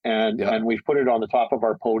amenity, and we've put it on the top of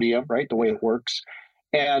our podium, right, the way it works.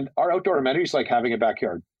 And our outdoor amenity is like having a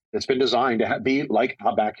backyard. It's been designed to be like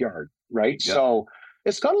a backyard, right? Yeah. So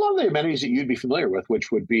it's got a lot of the amenities that you'd be familiar with,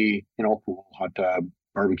 which would be, pool, hot tub,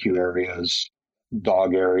 barbecue areas,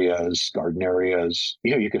 dog areas, garden areas.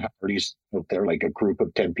 You can have parties out there, like a group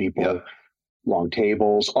of 10 people, long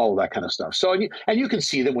tables, all of that kind of stuff. So, and you can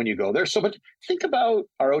see them when you go there. So, but think about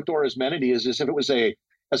our outdoor amenities as if it was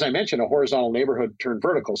as I mentioned, a horizontal neighborhood turned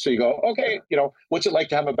vertical. So you go, okay, what's it like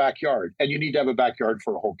to have a backyard? And you need to have a backyard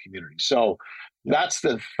for a whole community. So that's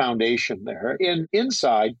the foundation there.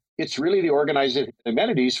 Inside, it's really the organized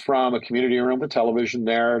amenities, from a community room with television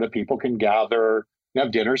there to people can gather. You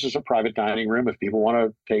have dinners. There's a private dining room if people want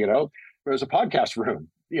to take it out. There's a podcast room.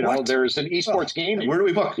 There's an esports gaming. Where do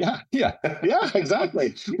we book? Yeah,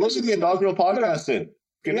 exactly. What's the inaugural podcast in?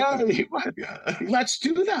 Let's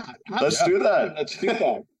do that. Let's do that. Let's do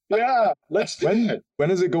that. Yeah, let's do it.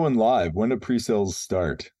 When is it going live? When do pre-sales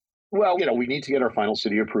start? Well, we need to get our final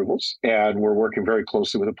city approvals, and we're working very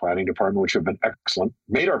closely with the planning department, which have been excellent,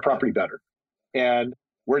 made our property better. And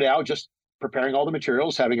we're now just preparing all the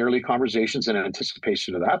materials, having early conversations in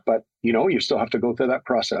anticipation of that. But, you still have to go through that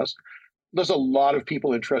process. There's a lot of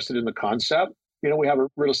people interested in the concept. We have a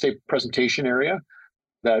real estate presentation area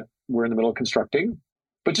that we're in the middle of constructing.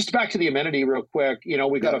 But just back to the amenity real quick,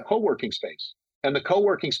 we've got a co-working space, and the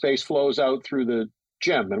co-working space flows out through the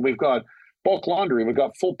gym, and we've got bulk laundry, we've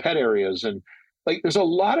got full pet areas, and there's a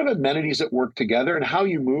lot of amenities that work together, and how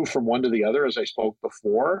you move from one to the other, as I spoke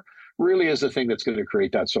before, really is the thing that's going to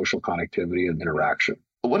create that social connectivity and interaction.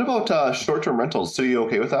 What about short-term rentals? Are you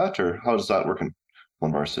okay with that, or how does that work in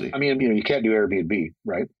One Varsity? I mean, you can't do Airbnb,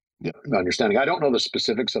 right? Yeah. My understanding. I don't know the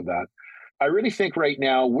specifics of that. I really think right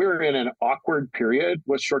now we're in an awkward period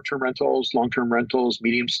with short-term rentals, long-term rentals,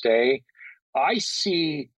 medium stay. I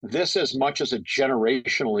see this as much as a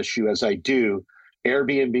generational issue as I do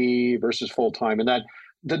Airbnb versus full-time, and that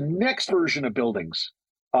the next version of buildings,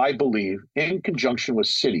 I believe, in conjunction with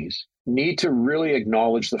cities, need to really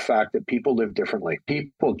acknowledge the fact that people live differently.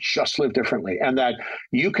 People just live differently, and that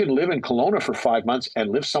you can live in Kelowna for 5 months and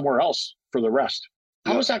live somewhere else for the rest.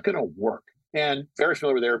 How is that going to work? And very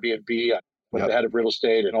familiar with Airbnb, with the head of real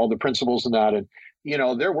estate and all the principles in that. And,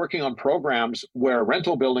 they're working on programs where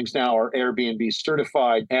rental buildings now are Airbnb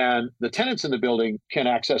certified, and the tenants in the building can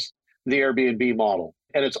access the Airbnb model.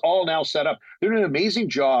 And it's all now set up. They're doing an amazing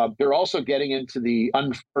job. They're also getting into the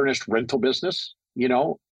unfurnished rental business,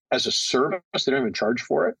 as a service. They don't even charge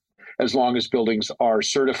for it, as long as buildings are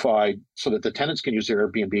certified so that the tenants can use their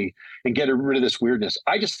Airbnb and get rid of this weirdness.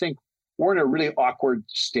 I just think we're in a really awkward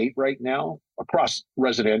state right now across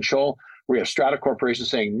residential. We have strata corporations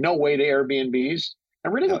saying no way to Airbnbs.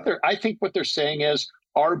 And really I think what they're saying is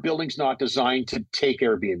our building's not designed to take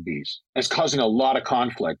Airbnbs. It's causing a lot of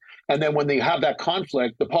conflict. And then when they have that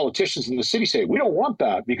conflict, the politicians in the city say, we don't want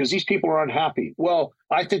that because these people are unhappy. Well,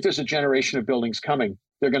 I think there's a generation of buildings coming.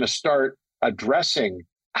 They're going to start addressing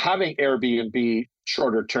having Airbnb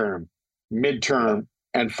shorter term, midterm,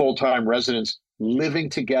 and full-time residents living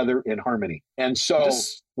together in harmony. And so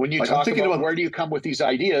when you talk about where do you come with these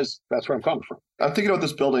ideas, that's where I'm coming from. I'm thinking about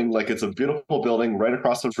this building like it's a beautiful building right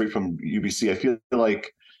across the street from UBC. I feel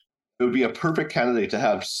like it would be a perfect candidate to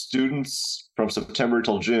have students from September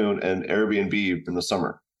till June and Airbnb in the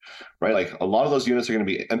summer, right? Like a lot of those units are going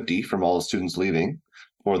to be empty from all the students leaving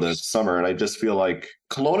for the summer. And I just feel like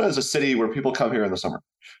Kelowna is a city where people come here in the summer.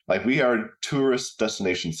 Like we are a tourist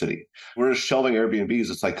destination city. We're just shelving Airbnbs.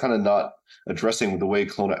 It's like kind of not addressing the way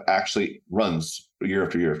Kelowna actually runs year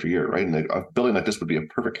after year after year, right? And a building like this would be a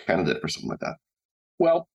perfect candidate for something like that.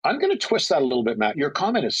 Well, I'm going to twist that a little bit, Matt. Your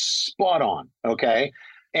comment is spot on, okay?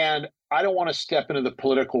 And I don't want to step into the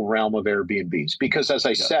political realm of Airbnbs because, as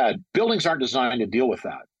I said, buildings aren't designed to deal with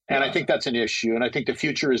that. And I think that's an issue. And I think the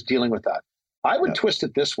future is dealing with that. I would twist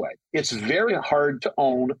it this way. It's very hard to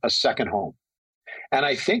own a second home. And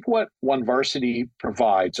I think what One Varsity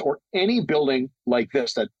provides, or any building like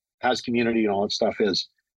this that has community and all that stuff, is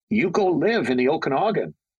you go live in the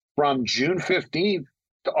Okanagan from June 15th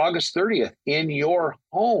to August 30th in your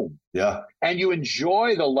home. Yeah. And you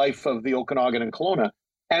enjoy the life of the Okanagan and Kelowna.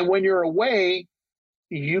 And when you're away,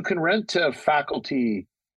 you can rent to faculty,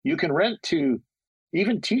 you can rent to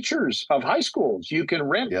even teachers of high schools, you can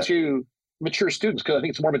rent to mature students, because I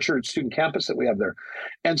think it's a more mature student campus that we have there.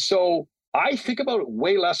 And so I think about it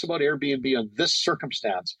way less about Airbnb in this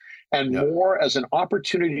circumstance and more as an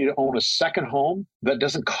opportunity to own a second home that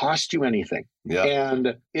doesn't cost you anything. Yeah.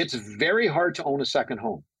 And it's very hard to own a second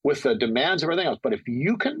home with the demands of everything else. But if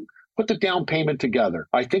you can put the down payment together,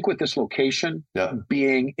 I think with this location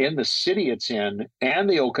being in the city it's in and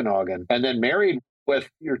the Okanagan, and then married with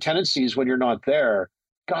your tenancies when you're not there,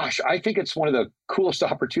 gosh, I think it's one of the coolest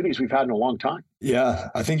opportunities we've had in a long time. Yeah,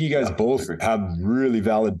 I think you guys both have really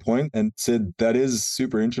valid point. And Sid, that is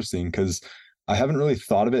super interesting because I haven't really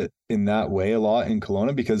thought of it in that way a lot in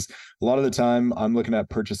Kelowna, because a lot of the time I'm looking at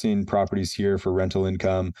purchasing properties here for rental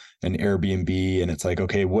income and Airbnb. And it's like,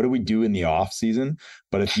 okay, what do we do in the off season?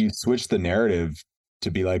 But if you switch the narrative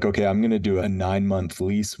to be like, okay, I'm going to do a 9-month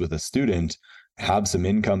lease with a student, have some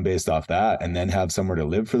income based off that, and then have somewhere to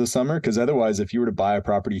live for the summer. Because otherwise, if you were to buy a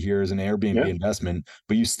property here as an Airbnb investment,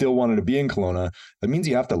 but you still wanted to be in Kelowna, that means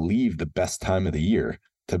you have to leave the best time of the year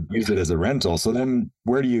to use it as a rental. So then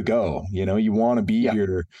where do you go? You know, you want to be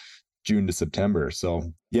here June to September.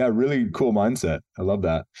 So yeah, really cool mindset. I love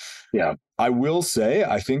that. Yeah. I will say,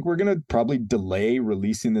 I think we're going to probably delay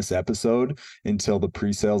releasing this episode until the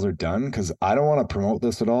pre-sales are done, because I don't want to promote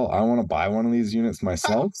this at all. I want to buy one of these units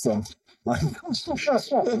myself. So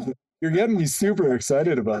you're getting me super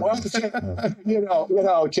excited about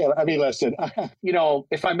it. Taylor, I mean, listen,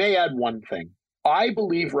 if I may add one thing, I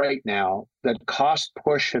believe right now that cost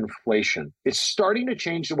push inflation is starting to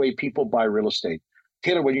change the way people buy real estate.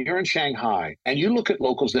 Taylor, when you're in Shanghai and you look at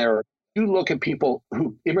locals there, you look at people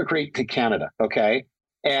who immigrate to Canada, okay?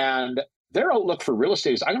 And their outlook for real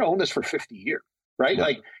estate is, I'm going to own this for 50 years, right? Yeah.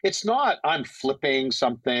 Like, it's not, I'm flipping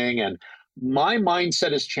something. And my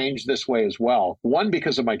mindset has changed this way as well. One,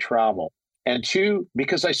 because of my travel. And two,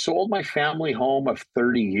 because I sold my family home of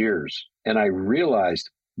 30 years. And I realized,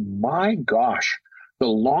 my gosh, the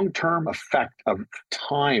long-term effect of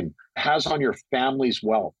time has on your family's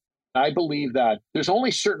wealth. I believe that there's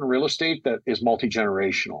only certain real estate that is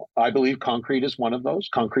multi-generational. I believe concrete is one of those,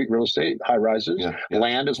 concrete real estate, high rises.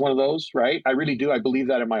 Land is one of those, right? I really do. I believe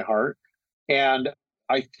that in my heart. And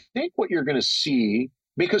I think what you're going to see,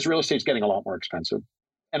 because real estate's getting a lot more expensive,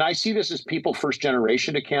 and I see this as people first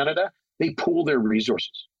generation to Canada, they pool their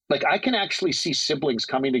resources. Like, I can actually see siblings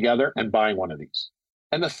coming together and buying one of these.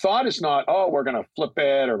 And the thought is not, oh, we're going to flip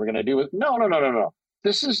it or we're going to do it. No.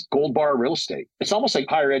 This is gold bar real estate. It's almost like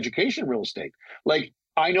higher education real estate. Like,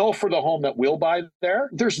 I know for the home that we'll buy there,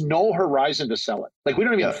 there's no horizon to sell it. Like, we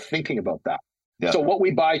don't even thinking about that. Yeah. So what we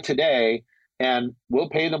buy today, and we'll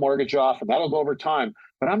pay the mortgage off, and that'll go over time.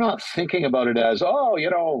 But I'm not thinking about it as, oh,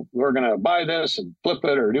 we're going to buy this and flip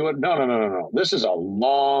it or do it. No. This is a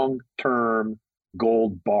long-term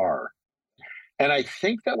gold bar. And I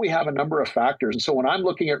think that we have a number of factors. And so when I'm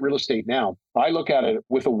looking at real estate now, I look at it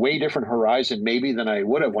with a way different horizon maybe than I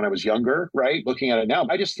would have when I was younger, right? Looking at it now,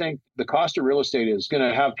 I just think the cost of real estate is going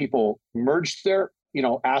to have people merge their,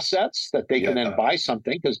 assets that they can then buy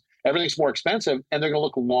something, because everything's more expensive, and they're going to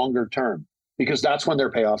look longer term, because that's when their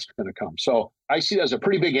payoffs are going to come. So I see that as a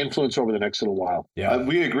pretty big influence over the next little while. Yeah,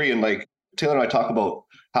 we agree. And like Taylor and I talk about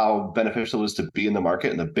how beneficial it is to be in the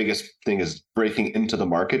market. And the biggest thing is breaking into the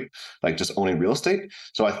market, like just owning real estate.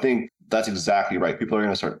 So I think that's exactly right. People are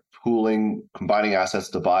going to start pooling, combining assets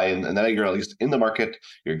to buy. And then you're at least in the market,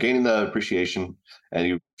 you're gaining the appreciation, and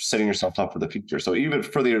you're setting yourself up for the future. So even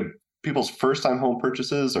for the people's first time home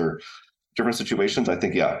purchases or different situations, I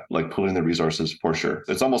think, like pooling the resources for sure.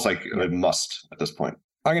 It's almost like a must at this point.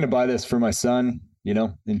 I'm going to buy this for my son,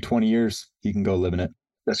 in 20 years, he can go live in it.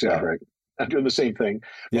 That's right. I'm doing the same thing.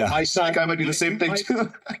 Yeah. My son, I might do the same thing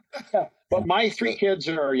too. But my 3 kids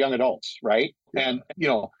are young adults, right? And,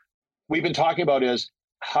 we've been talking about is,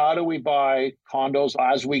 how do we buy condos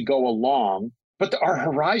as we go along? but our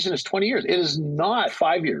horizon is 20 years. It is not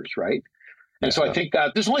 5 years, right? And so I think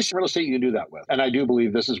that there's only some real estate you can do that with. And I do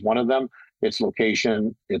believe this is one of them. It's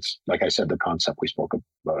location. It's, like I said, the concept we spoke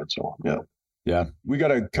about and so on. Yeah. Yeah. We got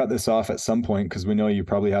to cut this off at some point because we know you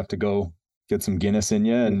probably have to go get some Guinness in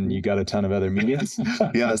you and you got a ton of other meetings.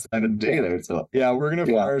 Yeah, it's time of day there. So yeah, we're going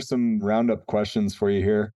to fire some roundup questions for you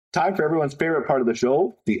here. time for everyone's favorite part of the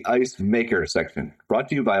show, the Ice Maker section, brought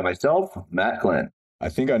to you by myself, Matt Glenn. I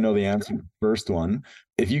think I know the answer to the first one.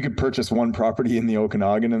 If you could purchase one property in the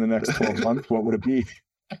Okanagan in the next 12 months, what would it be?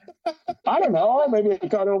 I don't know. Maybe a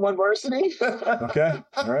condo in one Varsity. Okay.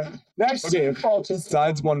 All right. Next. Okay.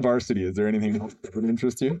 Besides one Varsity, is there anything else that would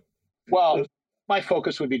interest you? Well, my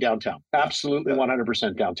focus would be downtown. Absolutely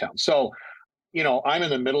 100% downtown. So, you know, I'm in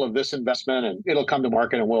the middle of this investment and it'll come to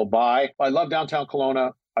market and we'll buy. I love downtown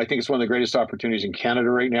Kelowna. I think it's one of the greatest opportunities in Canada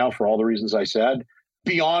right now for all the reasons I said.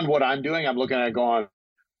 Beyond what I'm doing, I'm looking at going,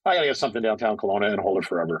 I got to get something downtown Kelowna and hold it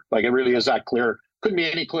forever. Like, it really is that clear. Couldn't be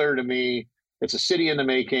any clearer to me. It's a city in the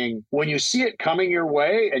making. When you see it coming your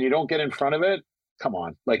way and you don't get in front of it, come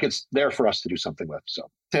on. Like, it's there for us to do something with. So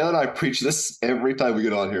Taylor and I preach this every time we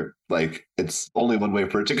get on here. Like, it's only one way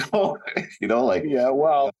for it to go, you know, like. Yeah,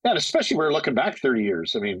 well, and especially we're looking back 30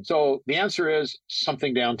 years. I mean, so the answer is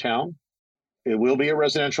something downtown. It will be a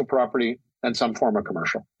residential property and some form of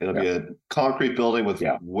commercial. It'll be a concrete building with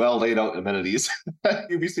well laid out amenities.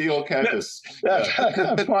 UBC old campus.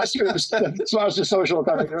 Foster social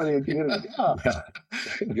community and community.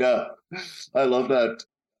 Yeah, I love that.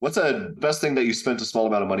 What's the best thing that you spent a small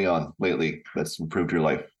amount of money on lately that's improved your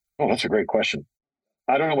life? Oh, that's a great question.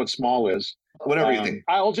 I don't know what small is. Whatever you think.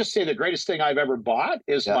 I'll just say the greatest thing I've ever bought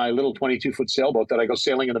is my little 22-foot sailboat that I go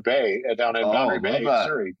sailing in the bay down in Boundary Bay,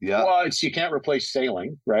 Surrey. Yeah. Well, you can't replace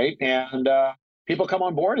sailing, right? And people come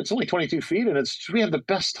on board. It's only 22 feet, and we have the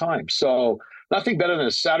best time. So nothing better than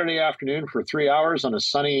a Saturday afternoon for 3 hours on a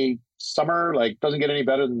sunny summer. Like, doesn't get any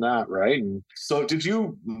better than that, right? And so, did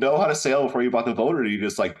you know how to sail before you bought the boat, or did you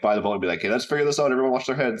just like buy the boat and be like, "Hey, let's figure this out"? Everyone watch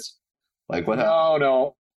their heads. Like, what happened?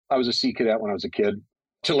 No. I was a sea cadet when I was a kid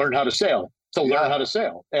to learn how to sail.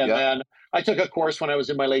 And then I took a course when I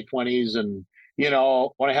was in my late 20s. And, you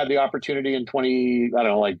know, when I had the opportunity in in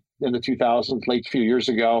the 2000s, late few years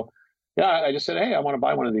ago, I just said, hey, I want to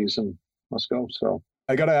buy one of these and let's go. So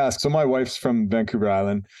I got to ask, so my wife's from Vancouver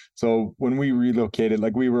Island. So when we relocated,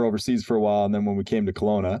 like, we were overseas for a while. And then when we came to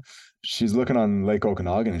Kelowna, she's looking on Lake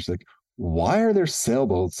Okanagan and she's like, why are there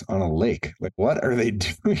sailboats on a lake? Like, what are they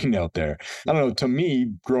doing out there? I don't know. To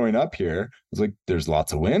me, growing up here, I was like, there's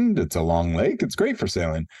lots of wind. It's a long lake. It's great for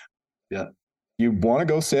sailing. Yeah. You want to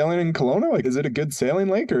go sailing in Kelowna? Like, is it a good sailing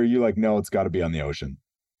lake, or are you like, no, it's got to be on the ocean?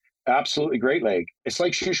 Absolutely great lake. It's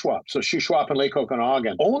like Shuswap. So Shuswap and Lake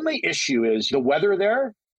Okanagan. Only issue is the weather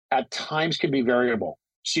there at times can be variable.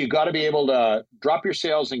 So you got to be able to drop your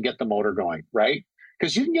sails and get the motor going, right?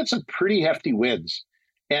 Because you can get some pretty hefty winds.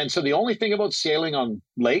 And so the only thing about sailing on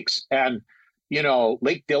lakes and, you know,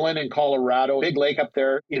 Lake Dillon in Colorado, big lake up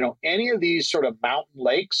there, you know, any of these sort of mountain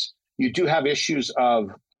lakes, you do have issues of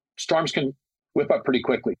storms can whip up pretty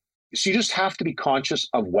quickly. So you just have to be conscious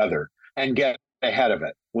of weather and get ahead of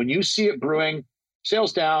it. When you see it brewing,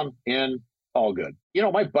 sails down, in, all good. You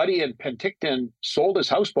know, my buddy in Penticton sold his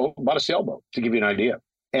houseboat and bought a sailboat, to give you an idea.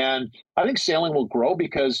 And I think sailing will grow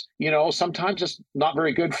because, you know, sometimes it's not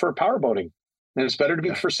very good for powerboating. And it's better to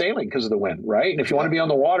be for sailing because of the wind, right? And if you want to be on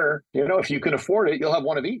the water, you know, if you can afford it, you'll have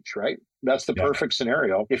one of each, right? That's the perfect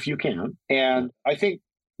scenario if you can. And I think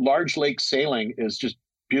large lake sailing is just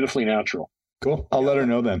beautifully natural. Cool. I'll let her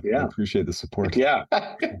know then. Yeah. I appreciate the support. Yeah.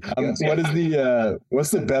 What's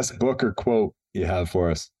the best book or quote you have for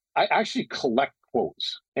us? I actually collect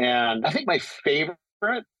quotes. And I think my favorite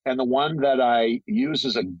and the one that I use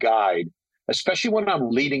as a guide, especially when I'm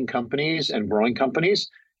leading companies and growing companies,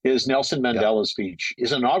 is Nelson Mandela's speech.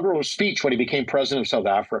 His inaugural speech when he became president of South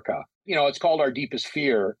Africa. You know, it's called Our Deepest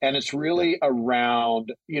Fear. And it's really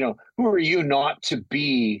around, you know, who are you not to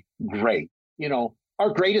be great? You know, our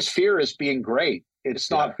greatest fear is being great. It's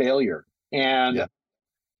not failure. And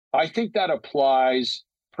I think that applies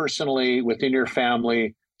personally within your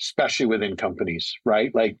family, especially within companies, right?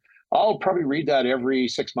 Like, I'll probably read that every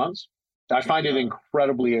 6 months. I find it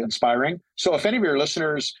incredibly inspiring. So if any of your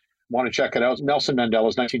listeners want to check it out, Nelson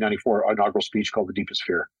Mandela's 1994 inaugural speech called The Deepest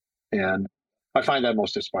Fear. And I find that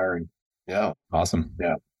most inspiring. Yeah. Awesome.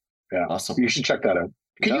 Yeah. Awesome. You should check that out.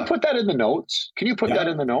 Can you put that in the notes?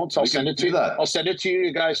 I'll send it to you. I'll send it to you.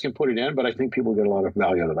 You guys can put it in, but I think people get a lot of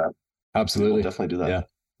value out of that. Absolutely. We'll definitely do that.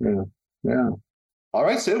 Yeah. All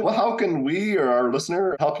right, Sid. Well, how can we or our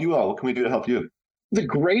listener help you out? What can we do to help you? The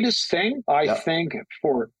greatest thing, I think,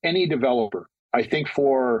 for any developer I think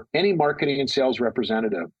for any marketing and sales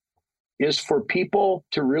representative is for people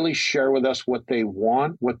to really share with us what they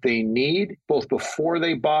want, what they need, both before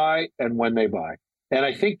they buy and when they buy. And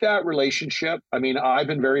I think that relationship, I mean, I've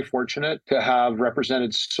been very fortunate to have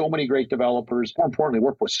represented so many great developers, more importantly,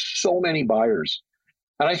 worked with so many buyers.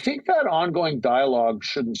 And I think that ongoing dialogue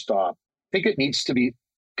shouldn't stop. I think it needs to be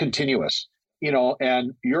continuous,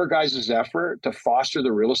 and your guys' effort to foster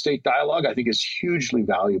the real estate dialogue, I think is hugely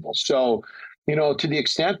valuable. So, to the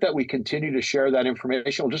extent that we continue to share that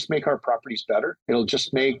information, it'll just make our properties better. It'll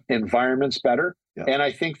just make environments better. Yeah. And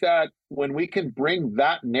I think that when we can bring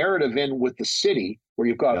that narrative in with the city, where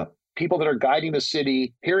you've got people that are guiding the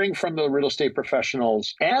city, hearing from the real estate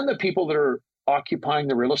professionals and the people that are occupying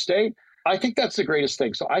the real estate, I think that's the greatest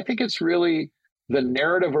thing. So I think it's really the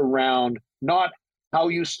narrative around not how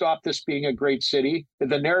you stop this being a great city,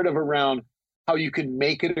 the narrative around how you can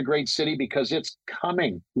make it a great city, because it's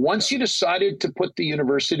coming. Once you decided to put the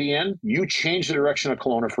university in, you changed the direction of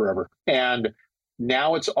Kelowna forever. And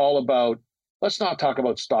now it's all about, let's not talk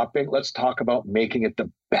about stopping. Let's talk about making it the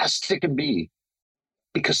best it can be,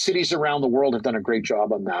 because cities around the world have done a great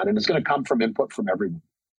job on that. And it's going to come from input from everyone.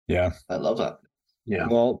 Yeah. I love that. Yeah.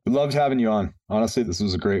 Well, we loved having you on. Honestly, this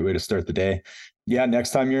was a great way to start the day. Yeah.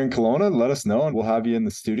 Next time you're in Kelowna, let us know and we'll have you in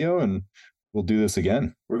the studio and we'll do this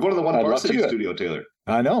again. We're going to the Varsity studio, Taylor.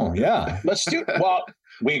 I know. Yeah. Let's do it. Well,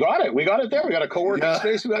 we got it. We got it there. We got a co-working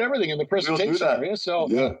space. We got everything in the presentation area. So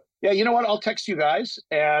yeah, you know what? I'll text you guys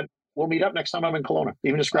and we'll meet up next time I'm in Kelowna.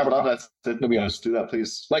 Even just grab a coffee. To be honest. Do that,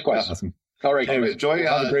 please. Likewise. Yeah, awesome. All right. Hey, enjoy.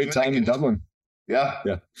 Have a great time in Dublin. Yeah.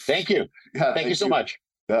 Yeah. Thank you. Yeah. Thank you so much.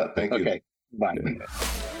 Yeah. Thank you. Okay. Bye. Yeah.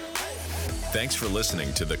 Thanks for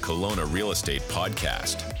listening to the Kelowna Real Estate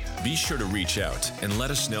Podcast. Be sure to reach out and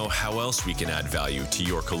let us know how else we can add value to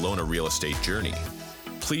your Kelowna real estate journey.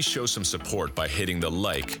 Please show some support by hitting the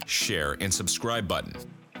like, share, and subscribe button.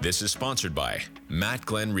 This is sponsored by Matt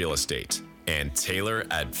Glenn Real Estate and Taylor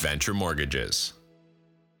at Venture Mortgages.